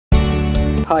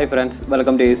Hi friends,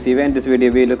 welcome to ECV. In this video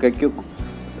we look at a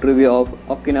quick review of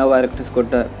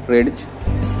okinawa+ridge+Scooter Ridge.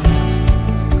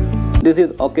 This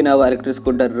is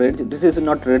okinawa+ridge+Scooter Ridge. This is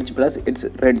not Ridge Plus, it's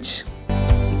Ridge.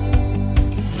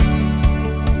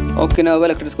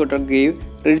 Okinawa+ridge+Scooter gave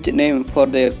Ridge name for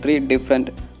their three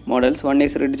different models. One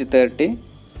is Ridge 30,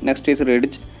 next is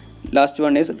Ridge, last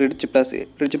one is Ridge Plus.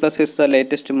 Ridge Plus is the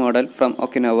latest model from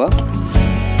Okinawa.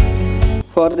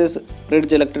 For this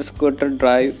Ridge electric scooter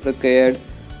drive required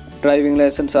driving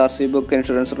license, RC book,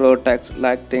 insurance, road tax,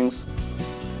 like things.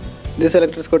 This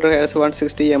electric scooter has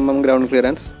 160 mm ground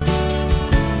clearance.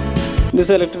 This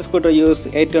electric scooter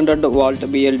uses 800 volt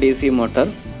BLDC motor.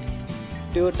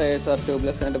 Two tires are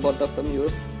tubeless and both of them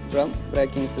use drum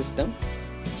braking system.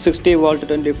 60 volt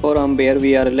 24 ampere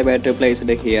VRLA battery placed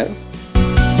here.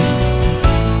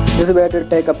 This battery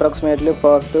take approximately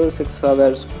 4 to 6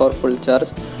 hours for full charge.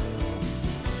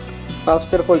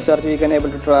 After full charge we can able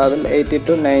to travel 80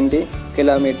 to 90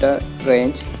 km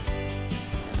range.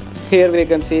 Here we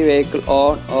can see vehicle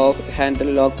on, off, handle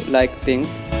lock, like things.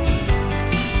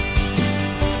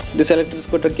 This electric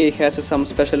scooter key has some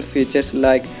special features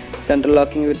like central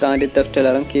locking with anti-theft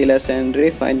alarm, keyless entry,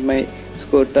 find my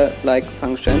scooter like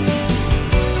functions.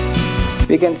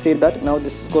 We can see that now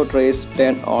this scooter is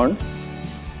turned on.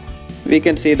 We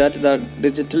can see that the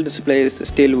digital display is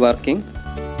still working.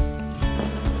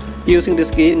 Using this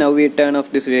key, now we turn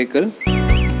off this vehicle.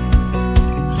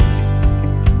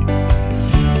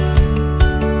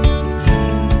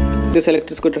 This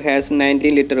electric scooter has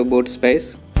 90-liter boot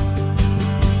space.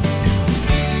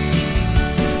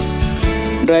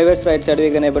 Driver's right side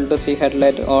we can able to see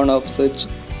headlight on off switch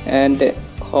and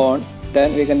horn.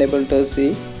 Then we can able to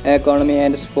see economy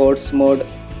and sports mode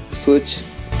switch.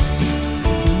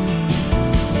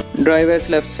 Driver's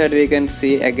left side we can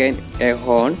see again a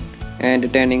horn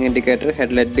and turning indicator,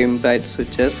 headlight dim light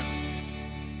switches.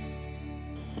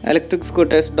 Electric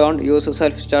scooters don't use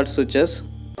self-start switches.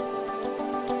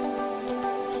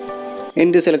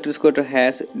 In this electric scooter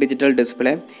has digital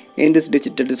display. In this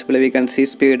digital display we can see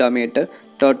speedometer,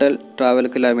 total travel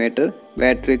kilometer,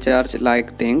 battery charge,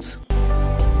 like things.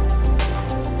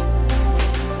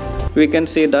 We can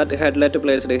see that headlight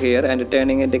placed here and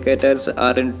turning indicators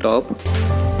are in top.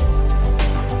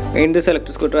 In this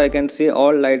electric scooter I can see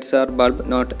all lights are bulb,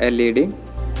 not LED.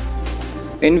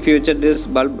 In future this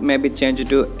bulb may be changed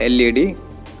to LED.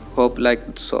 Hope like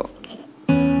so.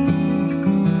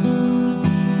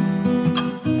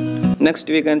 Next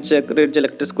we can check Ridge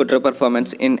electric scooter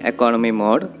performance in economy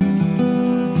mode.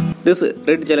 This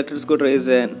Ridge electric scooter is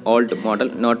an old model,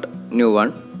 not new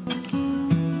one.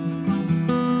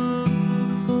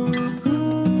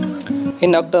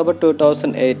 In October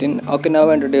 2018,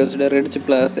 Okinawa introduced the Ridge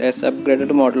Plus as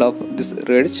upgraded model of this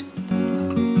Ridge.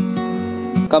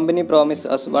 Company promised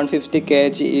us 150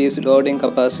 kg is loading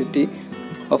capacity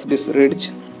of this Ridge.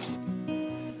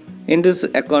 In this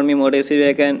economy mode,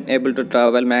 we can able to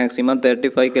travel maximum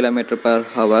 35 km per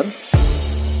hour.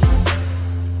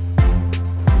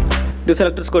 This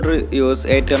electric scooter uses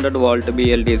 800 volt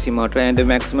BLDC motor and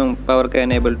maximum power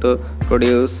can able to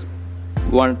produce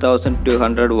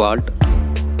 1200 watt.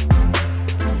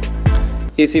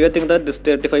 Easy way think that this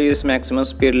 35 is maximum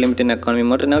speed limit in economy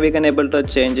mode. Now we can able to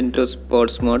change into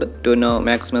sports mode to know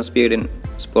maximum speed in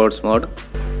sports mode.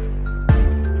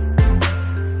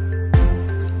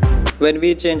 When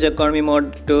we change economy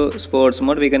mode to sports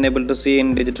mode, we can able to see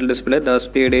in digital display the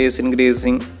speed is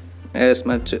increasing as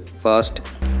much fast.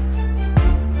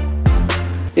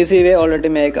 Easy way already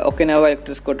make Okinawa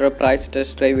electric scooter price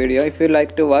test drive video. If you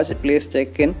like to watch, please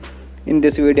check in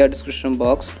this video description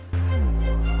box.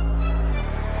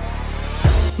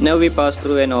 Now we pass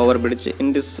through an overbridge.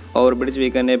 In this overbridge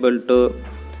we can able to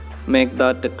make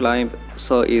that climb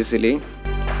so easily.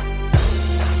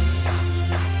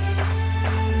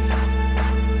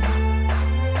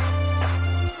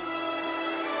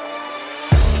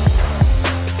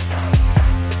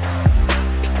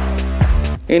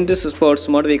 In this sports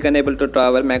mode we can able to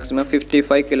travel maximum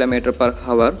 55 km per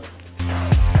hour.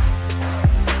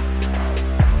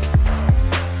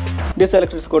 This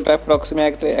electric scooter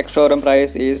approximate ex-showroom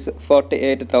price is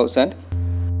 48,000.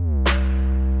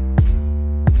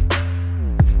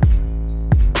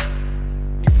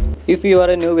 If you are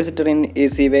a new visitor in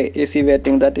ECV,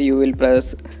 think that you will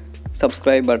press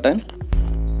subscribe button.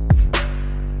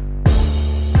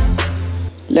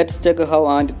 Let's check how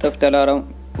anti-theft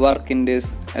alarm work in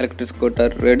this electric scooter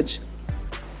Ridge.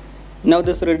 Now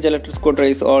this Ridge electric scooter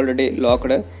is already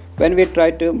locked. When we try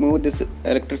to move this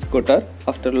electric scooter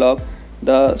after lock,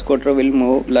 the scooter will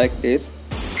move like this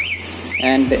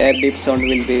and a beep sound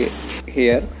will be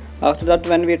here. After that,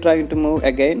 when we try to move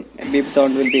again, beep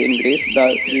sound will be increased.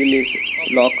 The wheel is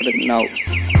locked now.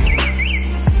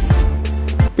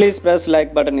 Please press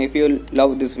like button if you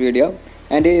love this video,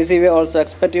 and we also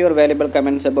expect your valuable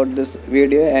comments about this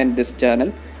video and this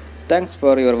channel. Thanks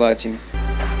for your watching.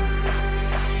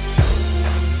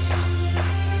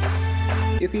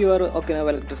 If you are Okinawa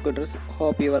electric scooters,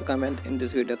 hope your comment in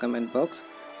this video comment box.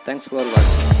 Thanks for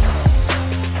watching.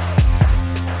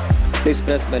 Please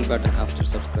press bell button after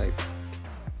subscribe.